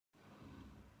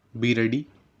Be ready.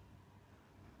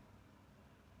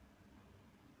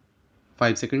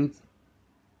 5 seconds.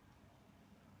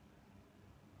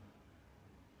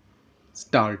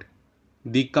 Start.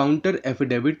 The counter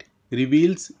affidavit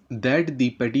reveals that the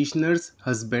petitioner's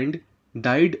husband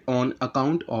died on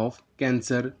account of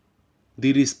cancer.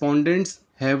 The respondents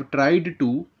have tried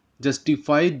to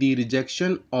justify the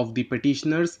rejection of the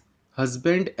petitioner's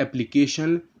husband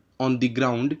application on the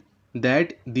ground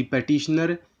that the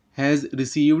petitioner has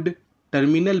received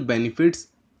terminal benefits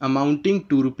amounting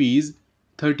to rupees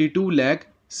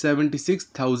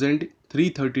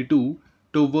 32,76,332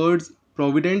 towards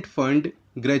Provident Fund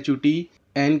gratuity,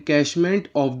 encashment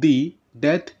of the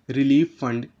Death Relief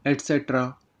Fund,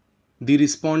 etc. The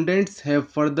respondents have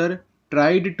further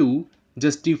tried to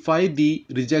justify the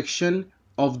rejection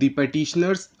of the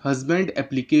petitioner's husband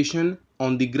application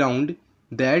on the ground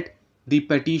that the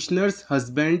petitioner's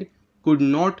husband could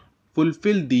not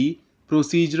fulfill the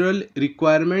procedural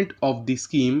requirement of the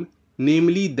scheme,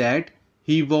 namely that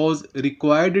he was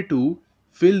required to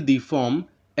fill the form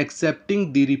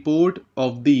accepting the report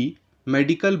of the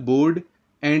medical board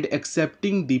and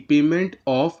accepting the payment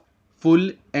of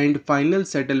full and final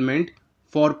settlement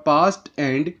for past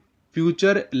and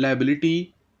future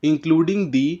liability,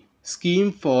 including the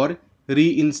scheme for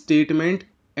reinstatement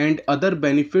and other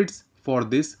benefits for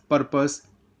this purpose.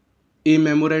 A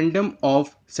memorandum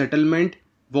of settlement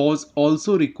was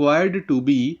also required to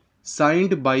be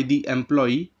signed by the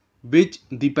employee, which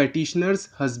the petitioner's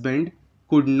husband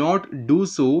could not do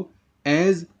so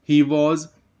as he was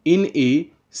in a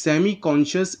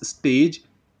semi-conscious stage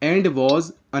and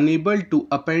was unable to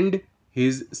append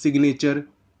his signature.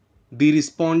 The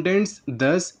respondents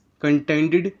thus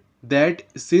contended that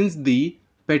since the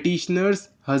petitioner's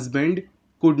husband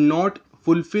could not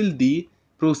fulfill the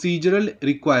procedural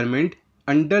requirement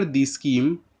under the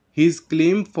scheme, his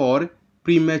claim for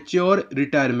premature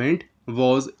retirement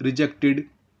was rejected.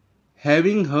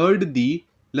 Having heard the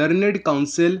learned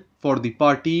counsel for the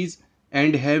parties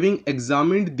and having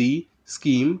examined the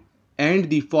scheme and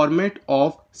the format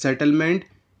of settlement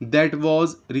that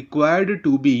was required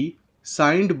to be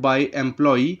signed by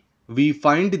employee, we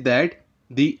find that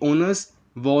the onus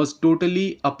was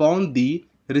totally upon the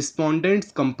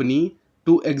respondent's company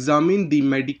to examine the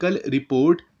medical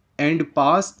report and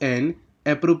pass an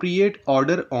appropriate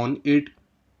order on it.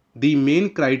 The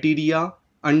main criteria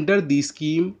under the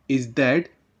scheme is that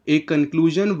a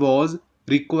conclusion was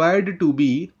required to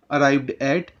be arrived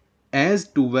at as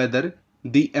to whether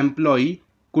the employee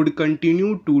could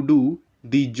continue to do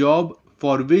the job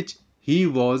for which he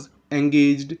was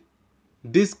engaged.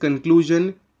 This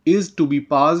conclusion is to be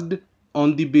passed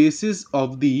on the basis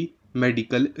of the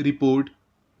medical report.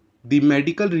 The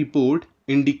medical report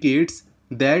indicates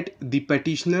that the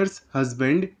petitioner's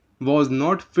husband was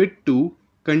not fit to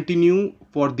continue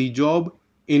for the job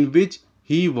in which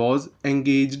he was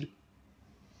engaged.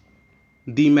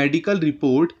 The medical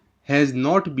report has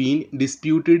not been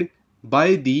disputed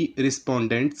by the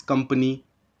respondent's company.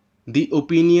 The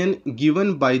opinion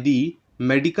given by the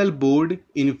medical board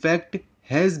in fact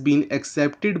has been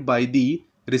accepted by the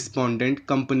respondent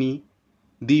company.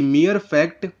 The mere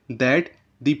fact that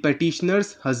the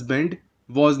petitioner's husband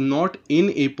was not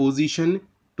in a position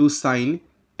to sign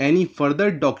any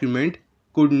further document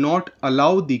could not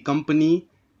allow the company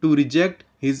to reject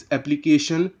his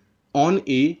application on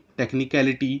a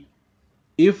technicality.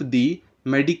 If the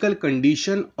medical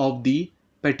condition of the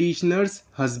petitioner's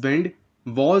husband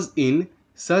was in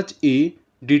such a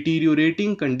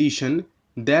deteriorating condition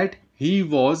that he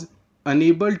was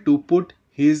unable to put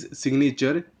his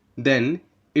signature, then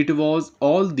it was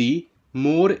all the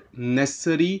more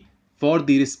necessary for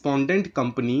the respondent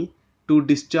company to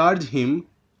discharge him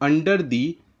under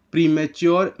the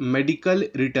premature medical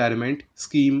retirement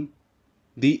scheme.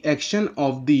 The action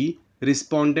of the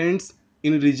respondents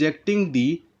in rejecting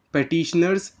the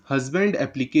petitioner's husband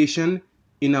application,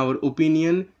 in our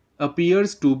opinion,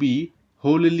 appears to be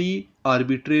wholly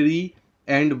arbitrary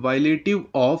and violative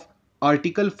of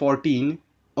Article 14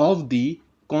 of the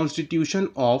Constitution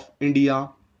of India.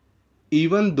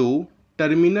 Even though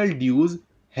terminal dues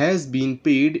has been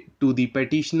paid to the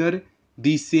petitioner,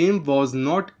 the same was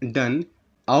not done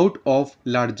out of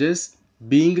largesse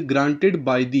being granted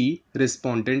by the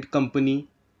respondent company.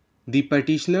 The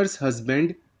petitioner's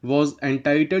husband was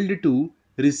entitled to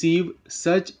receive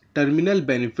such terminal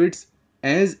benefits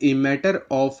as a matter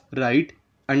of right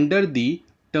under the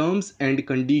terms and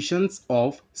conditions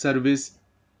of service.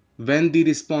 When the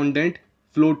respondent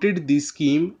floated the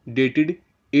scheme dated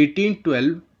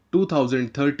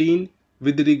 18/12/2013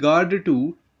 with regard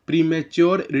to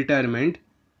premature retirement,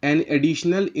 an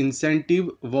additional incentive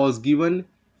was given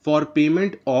for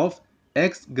payment of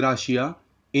ex gratia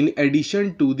in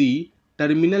addition to the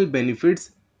terminal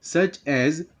benefits such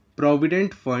as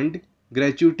provident fund,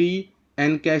 gratuity,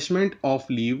 encashment of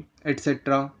leave,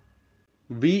 etc.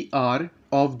 We are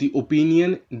of the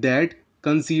opinion that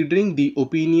considering the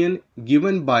opinion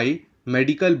given by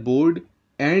medical board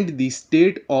and the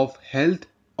state of health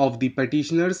of the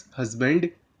petitioner's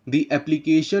husband, the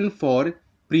application for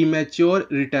premature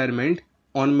retirement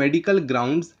on medical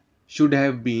grounds should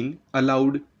have been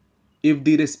allowed. If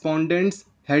the respondents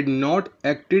had not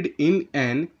acted in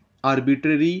an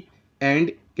arbitrary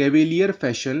and cavalier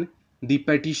fashion, the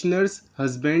petitioner's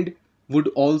husband would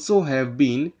also have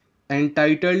been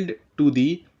entitled to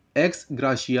the ex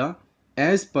gratia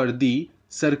as per the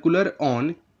circular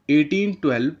on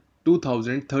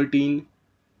 18/12/2013.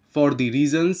 For the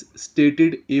reasons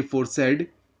stated aforesaid,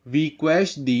 we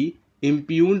quash the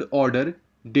impugned order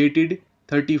dated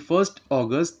 31st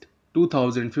August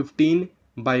 2015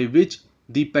 by which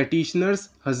the petitioner's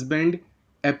husband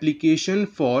application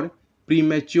for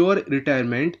premature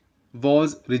retirement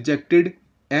was rejected,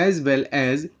 as well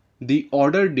as the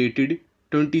order dated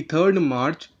 23rd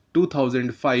March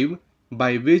 2005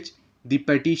 by which the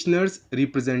petitioner's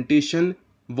representation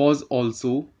was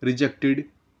also rejected.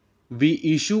 We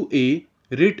issue a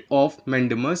writ of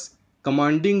mandamus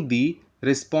commanding the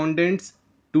respondents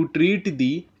to treat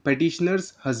the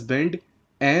petitioner's husband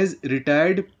as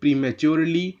retired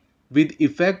prematurely with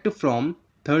effect from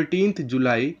 13th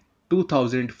July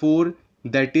 2004,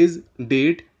 that is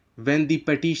date when the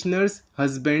petitioner's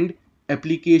husband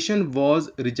application was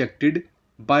rejected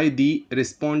by the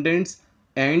respondents,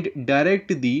 and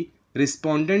direct the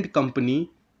respondent company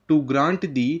to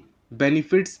grant the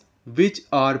benefits which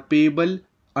are payable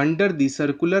under the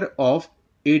circular of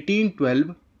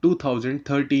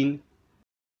 18/12/2013.